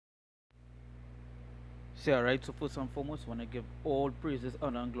Say alright, so first and foremost, want to give all praises,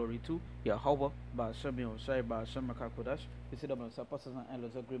 honor, and glory to Yahweh, Ba'ashem Yahushai, Ba'ashem Makakodash. We say that my apostles and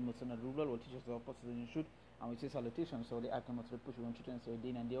elders are great, most and rule, will teach us the apostles in truth. And we say salutations, so they act on us to push one truth and say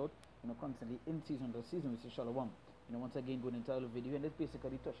day and day out, constantly in season to season, we say shalom. Once again, going into the video, and it's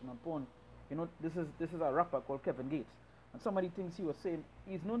basically touching upon, this is a rapper called Kevin Gates. And somebody thinks he was saying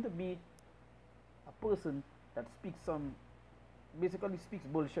he's known to be a person that basically speaks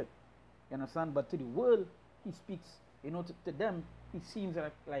bullshit. You understand? But to the world, he speaks, to them, he seems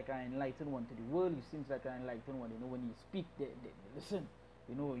like an enlightened one. To the world, he seems like an enlightened one. When he speak, they listen.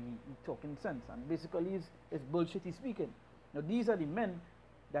 He talking sense. And basically, it's bullshit he's speaking. Now, these are the men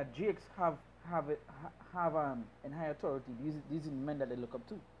that Jakes have in high authority. These are the men that they look up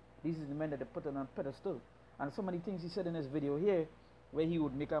to. These are the men that they put on a pedestal. And so many things he said in this video here, where he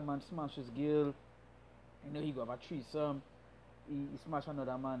would make a man smash his girl. He got a threesome. He smashed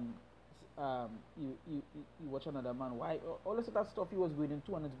another man. You watch another man. Why? All this other stuff he was going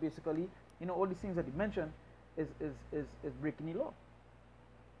into, and it's basically, all these things that he mentioned is breaking the law.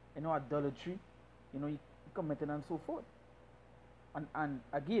 Idolatry. He committed and so forth. And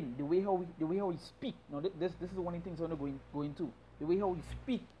again, the way how he speak. This is one of the things I want to go into. The way how he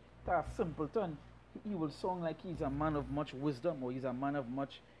speak to a simpleton, he will sound like he's a man of much wisdom, or he's a man of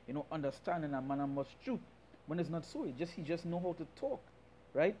much understanding, a man of much truth. When it's not so, he just know how to talk,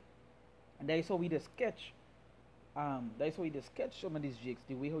 right? And that is how we the sketch. Some of these Jakes,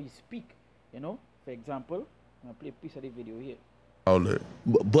 the way how he speak. For example, I'm gonna play a piece of the video here.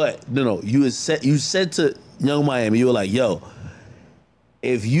 But you said to Young Miami, you were like, yo,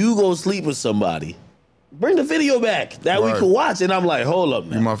 if you go sleep with somebody, bring the video back that we can watch. And I'm like, hold up,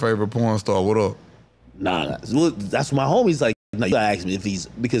 man. You my favorite porn star. What up? Nah, that's my homie's like. No, you gotta ask me if he's,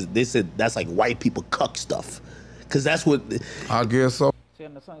 because they said that's like white people cuck stuff. Because that's what. I guess so. So you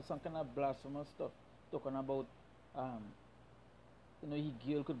understand, some kind of blasphemous stuff. Talking about, he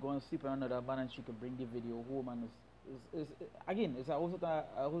girl could go and sleep with another man and she could bring the video home. And again, it's also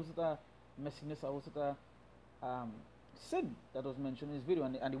the messiness, also the sin that was mentioned in this video.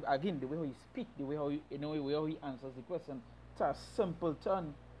 And again, the way how he speak, the way how he answers the question to a simple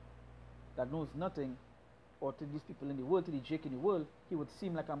turn that knows nothing, or to these people in the world, to the Jake in the world, he would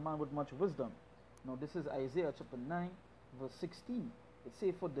seem like a man with much wisdom. Now, this is Isaiah chapter 9, verse 16. It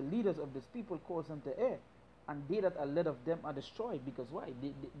says, for the leaders of this people cause them to err, and they that are led of them are destroyed. Because why?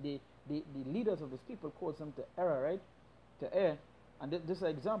 The leaders of this people cause them to err, right? To err. And this is an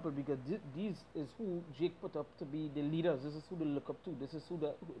example, because this is who Jake put up to be the leaders. This is who they look up to. This is who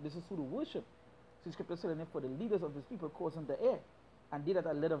they worship. So scripture says, for the leaders of this people cause them to err, and they that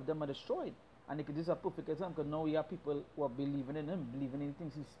are led of them are destroyed. And this is a perfect example, because now we have people who are believing in him, believing in the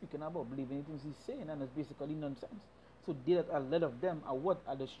things he's speaking about, believing in the things he's saying, and it's basically nonsense. So they that are led of them are what?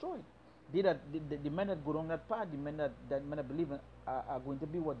 Are destroyed. They that the men that go down that path, the men that believe in, are going to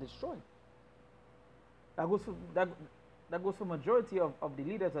be what? Destroyed. That goes for majority of the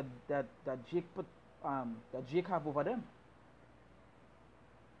leaders that Jake put that Jake have over them.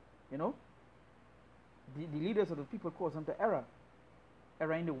 The leaders of the people cause them to error.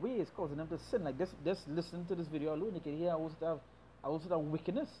 Error in the way is causing them to sin. Like this, just listen to this video alone, you can hear also have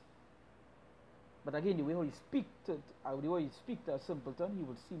wickedness. But again, the way how he speak to a simpleton, he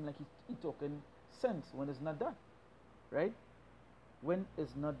would seem like he talking sense when it's not that, right? When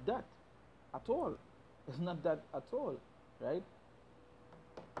it's not that at all. It's not that at all, right?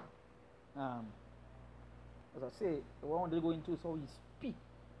 As I say, what I want to go into is how he speak,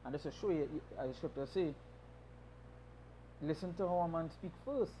 and just to show you, as scripture say, listen to how a man speak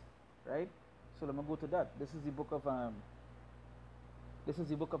first, right? So let me go to that. This is the book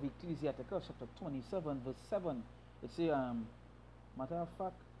of Ecclesiasticus, chapter 27, verse 7. It say, matter of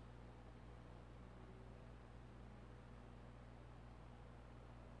fact,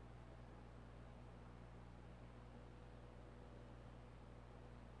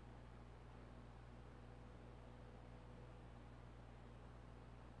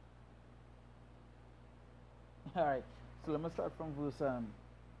 all right. So let me start from verse.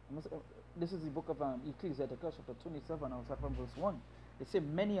 This is the book of Ecclesiasticus, chapter 27. I'll start from verse 1. It says,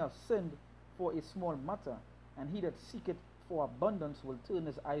 many have sinned for a small matter, and he that seeketh for abundance will turn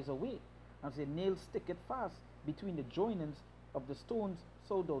his eyes away. And say, nail sticketh fast between the joinings of the stones,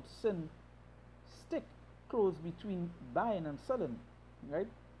 so doth sin stick close between buying and selling, right?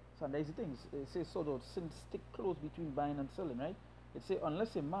 So that's the thing. It says, so doth sin stick close between buying and selling, right? It says,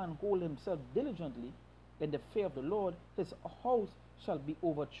 unless a man hold himself diligently in the fear of the Lord, his house shall be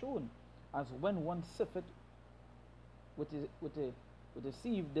overthrown, as when one sifteth with a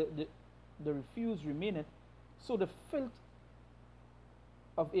sieve, the refuse remaineth. So the filth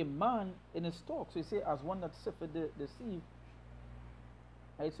of a man in his talk. So you say, as one that suffered the sea,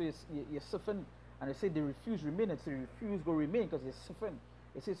 right? So you're suffering, and they say the refuse remain. It's the refuse go remain because you're suffering.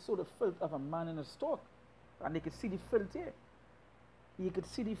 It says, so the filth of a man in his talk, and they could see the filth here. You could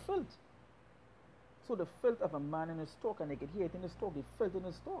see the filth. So the filth of a man in his talk, and they could hear it in his talk. The filth in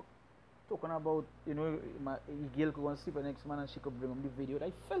his talk, talking about, you know, my girl could go and sleep with the next man, and she could bring him the video.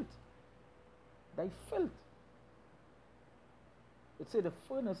 They filth. They filth. It said the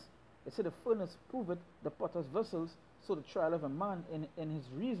furnace proveth the potter's vessels, so the trial of a man in his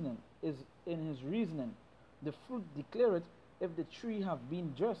reasoning is in his reasoning. The fruit declareth if the tree have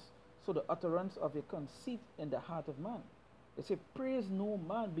been just, so the utterance of a conceit in the heart of man. It said, praise no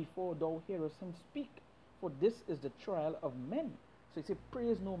man before thou hearest him speak, for this is the trial of men. So it said,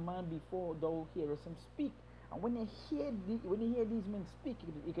 praise no man before thou hearest him speak. And when you hear these men speak,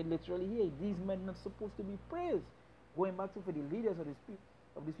 you can literally hear these men not supposed to be praised. Going back to for the leaders of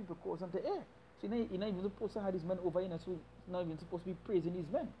these people calls unto air. So you're not even supposed to have these men over here, so you're not even supposed to be praising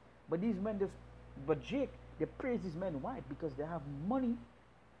these men. But these men but Jake, they praise these men. Why? Because they have money,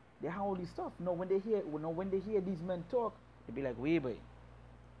 they have all this stuff. Now when they hear these men talk, they be like, wait, boy,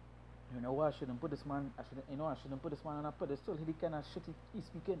 you know what, I shouldn't put this man on a pedestal. He kind of shit he's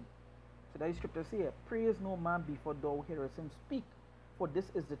speaking. So that is scripture say, praise no man before thou hearest him speak, for this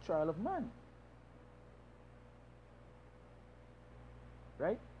is the trial of man.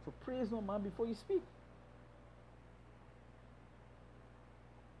 Right? So praise no man before you speak.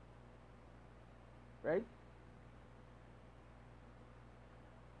 Right?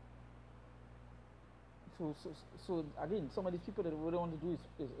 So again, some of these people that we don't want to do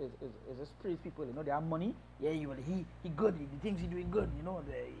is just praise people. You know, they have money. Yeah, he good. The things he doing good. You know,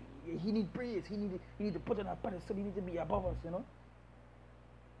 he need praise. He need to put on a pedestal. He need to be above us. You know.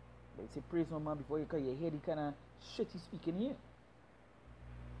 They say praise no man before you hear the kind of shit he's speaking here.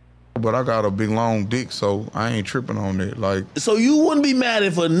 But I got a big long dick, so I ain't tripping on it. Like, so you wouldn't be mad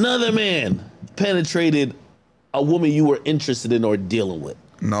if another man penetrated a woman you were interested in or dealing with?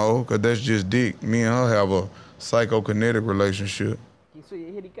 no, because that's just dick. Me and her have a psychokinetic relationship. Okay, so you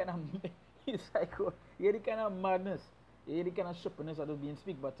hear the kind of you hear the kind of madness, you hear the kind of sharpness that is being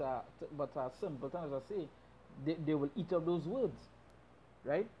speak, but simple times I say, they will eat up those words,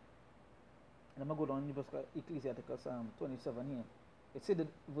 right? And I'm gonna go down to Ecclesiasticus 27 here. It said that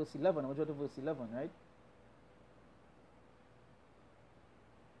verse 11. I'm going to verse 11, right?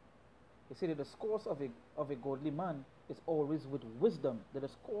 It said that the discourse of a godly man is always with wisdom. The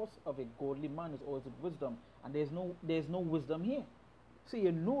discourse of a godly man is always with wisdom, and there's no wisdom here. So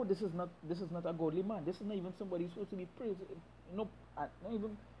you know this is not a godly man. This is not even somebody who's supposed to be praised. Not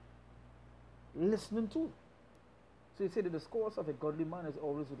even listening to. So he said the discourse of a godly man is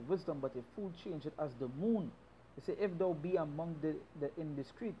always with wisdom, but a fool change it as the moon. He said, if thou be among the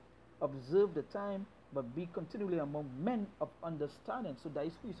indiscreet, observe the time, but be continually among men of understanding. So that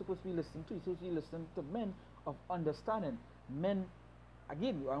is who you're supposed to be listening to. You're supposed to be listening to men of understanding. Men,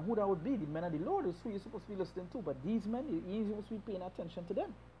 again, and who that would be, the men of the Lord is who you're supposed to be listening to. But these men, you're supposed to be paying attention to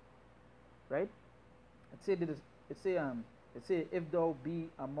them. Right? It say, if thou be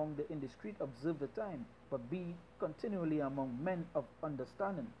among the indiscreet, observe the time, but be continually among men of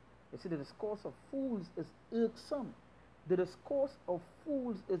understanding. You see, the discourse of fools is irksome. The discourse of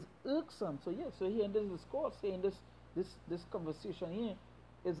fools is irksome. So yeah, so here in this discourse, here in this conversation here,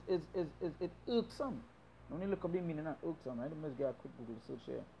 is it irksome. When you look up the meaning of irksome, right? Let's get a quick Google search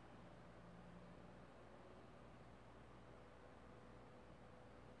here.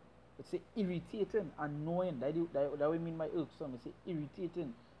 It's irritating, annoying. That we mean by irksome. It's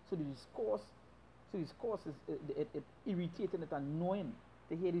irritating. So the discourse is it irritating, it's annoying.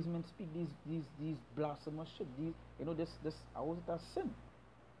 To hear these men speak these blasphemous shit, this I was it as sin,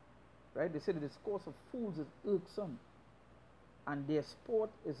 right? They say the discourse of fools is irksome, and their sport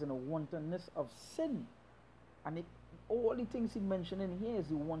is in a wantonness of sin, and all the things he mentioned in here is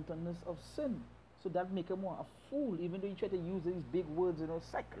the wantonness of sin. So that make him more a fool, even though you try to use these big words,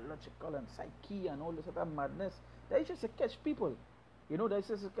 psychological and psyche and all this other madness. That is just to catch people, that's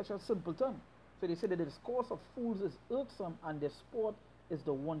just to catch a simpleton. So they say that the discourse of fools is irksome, and their sport is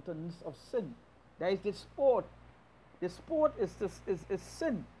the wantonness of sin. That is the sport. The sport is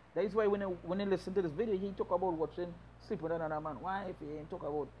sin. That is why when I listen to this video, he talk about watching sleep with another man's wife. He talk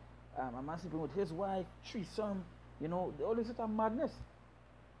about a man sleeping with his wife, threesome. All this other madness.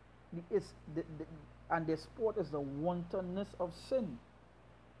 And the sport is the wantonness of sin.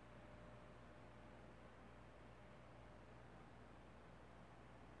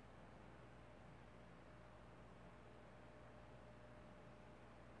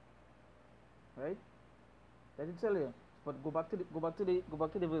 Right? Let me tell you. But go back to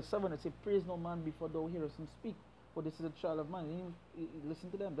the verse 7. It says, praise no man before thou hearest him speak, for this is a child of man. Listen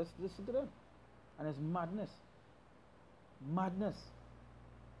to them. Let's listen to them. And it's madness. Madness.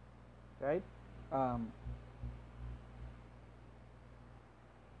 Right? I'm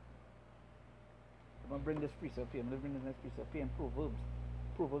gonna bring this precept here. I'm gonna bring this next precept here in Proverbs.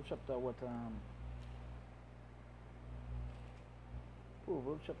 Proverbs chapter what?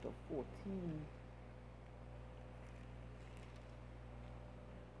 Proverbs chapter 14.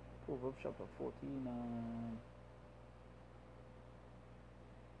 Proverbs chapter 14.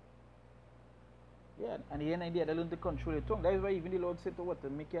 Yeah, and the idea they learn to control your tongue. That is why even the Lord said to what? To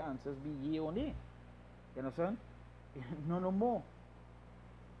make your answers be yea or nay. You understand? No more.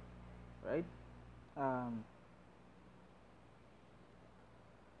 Right?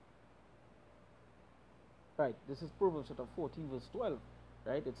 Right, this is Proverbs chapter 14, verse 12.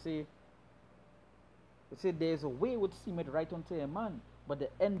 Right? It say there is a way which seemeth right unto a man, but the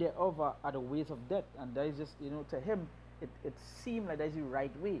end thereof are the ways of death. And that is just, to him, it seemed like that is the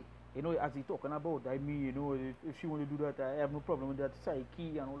right way. As he talking about, I mean, if she want to do that, I have no problem with that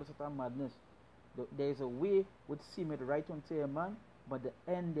psyche and all this sort of madness. There is a way which seemeth right unto a man, but the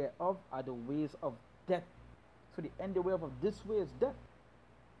end thereof are the ways of death. So the end thereof of this way is death.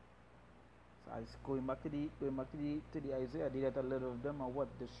 So it's going back to the Isaiah, that a lot of them are what?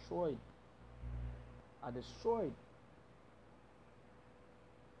 Destroyed. Are destroyed.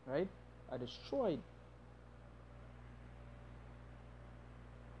 Right? Are destroyed.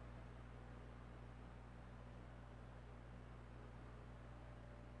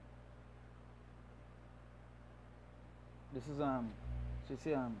 This is so you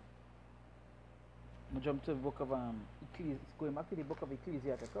see I'm gonna jump to the book of going back to the book of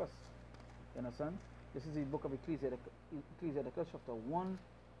Ecclesiasticus. You understand? This is the book of Ecclesiasticus chapter 1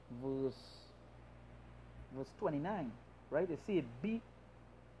 verse 29. Right? It say be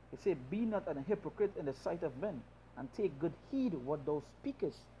not an hypocrite in the sight of men, and take good heed what thou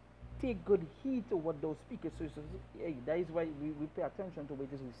speakest. Take good heed to what thou speakest. So hey, that is why we pay attention to what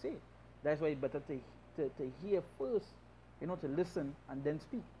it is we say. That's why it's better to hear first, to listen and then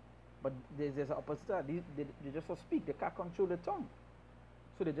speak. But there's an opposite side. They just speak. They can't control the tongue.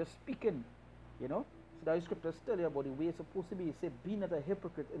 So they're just speaking, So that is scripture tell you about the way it's supposed to be. It says, be not a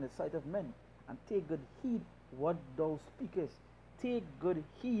hypocrite in the sight of men, and take good heed what thou speakest. Take good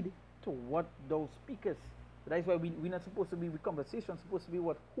heed to what thou speakest. So that is why we're not supposed to be with conversation, supposed to be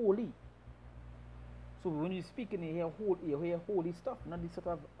what? Holy. So when you speak in you hear holy stuff, not this sort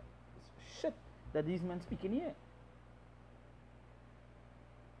of shit that these men speak in here.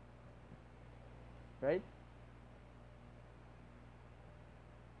 Right?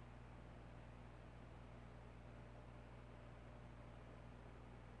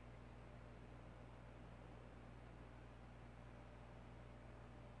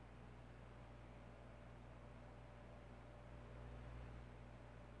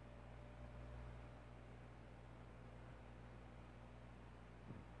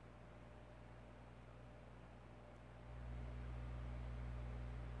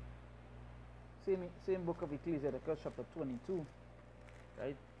 Same book of Ecclesiasticus chapter 22,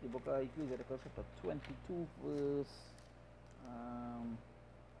 right? The book of Ecclesiasticus chapter 22 verse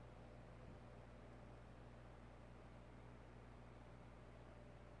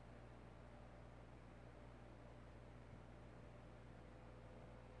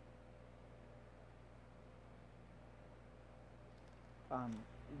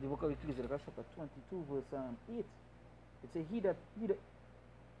the book of Ecclesiasticus chapter 22 verse 8. It says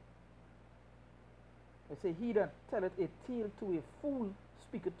he that telleth a tale to a fool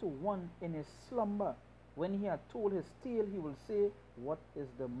speaketh to one in his slumber. When he had told his tale, he will say, what is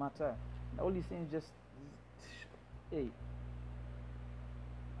the matter? And all these things just, hey,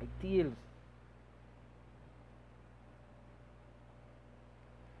 like tales.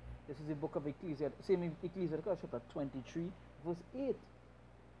 This is the book of Ecclesiastes, same Ecclesiastes chapter 23, verse 8.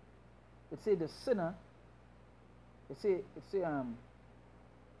 It say the sinner, it say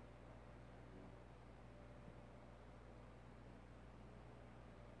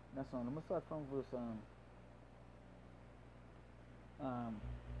that's all. Let me start from verse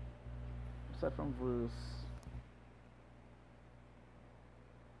start from verse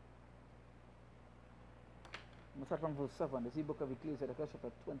I'm start from verse 7. This is the book of Ecclesiastes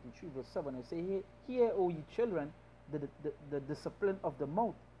chapter 23 verse 7. It say, hear, O ye children, the discipline of the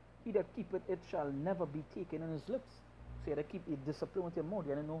mouth. He that keepeth it shall never be taken in his lips. So you have to keep a discipline with your mouth.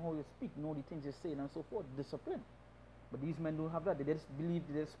 You have to know how you speak, know the things you say, and so forth. Discipline. But these men don't have that. They just believe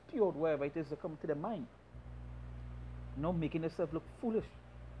they just spewed wherever it is to come to their mind. Making themselves look foolish.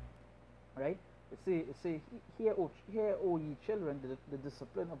 Right? It say, hear, O ye children, the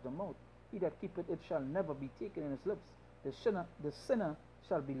discipline of the mouth. He that keepeth it shall never be taken in his lips. The sinner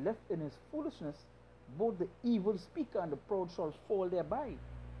shall be left in his foolishness. Both the evil speaker and the proud shall fall thereby.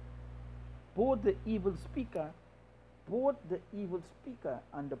 Both the evil speaker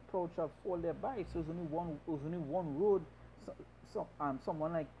and the proud shall fall thereby. So there's only one road.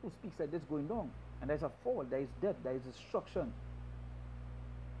 Someone like who speaks like this going down, and there's a fall, there is death, there is destruction.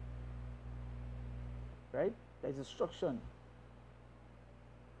 Right? There is destruction.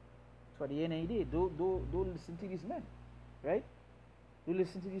 For the end of the day, don't listen to these men. Right? Don't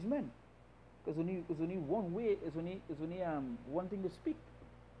listen to these men. Because only one way, is only one thing to speak.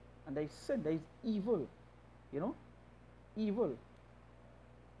 And there is sin, there is evil. You know? Evil.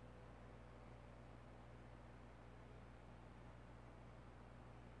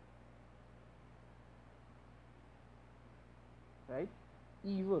 Right?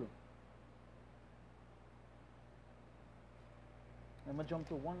 Evil. Let me jump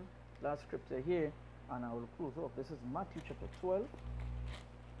to one last scripture here and I will close off. This is Matthew chapter 12,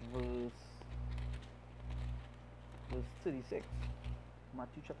 verse 36.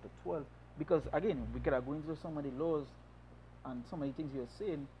 Matthew chapter 12. Because again, we could go into some of the laws and some of the things you're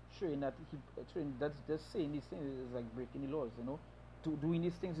saying, showing that that's just saying these things is like breaking the laws, you know. Doing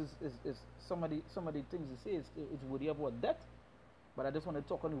these things is some of the things you say is worthy of what death. But I just want to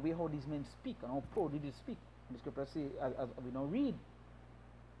talk on the way how these men speak and how proudly they speak. And the scripture say, as we now read,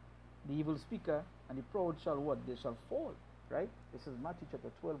 the evil speaker and the proud shall what? They shall fall. Right? This is Matthew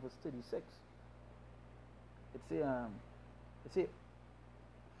chapter 12, verse 36.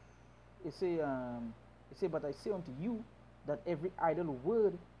 It say, but I say unto you that every idle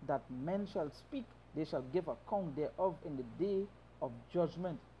word that men shall speak, they shall give account thereof in the day of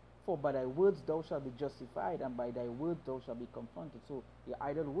judgment. For by thy words thou shalt be justified, and by thy words thou shalt be confronted. So the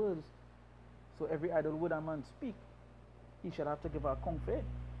idle words, so every idle word a man speak, he shall have to give account for it.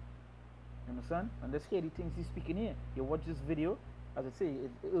 You understand? And let's hear the things he's speaking here. You watch this video, as I say,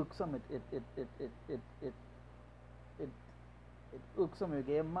 it irksome, it irksome, you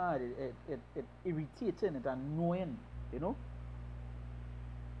get mad, it irritating, it annoying, you know?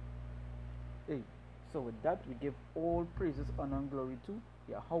 Hey, so with that, we give all praises, honor, and glory to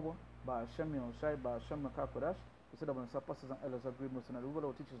Yahweh, Ba'ashem Yahushai, Ba'ashem Makakodash. We said about the pastors and elders of great most and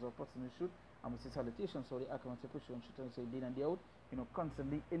our teachers of pastors in the shoot, and we say salutations, so the account, push on, shoot, and say day and day out, you know,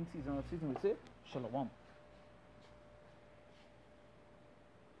 constantly in season or season, we say Shalom.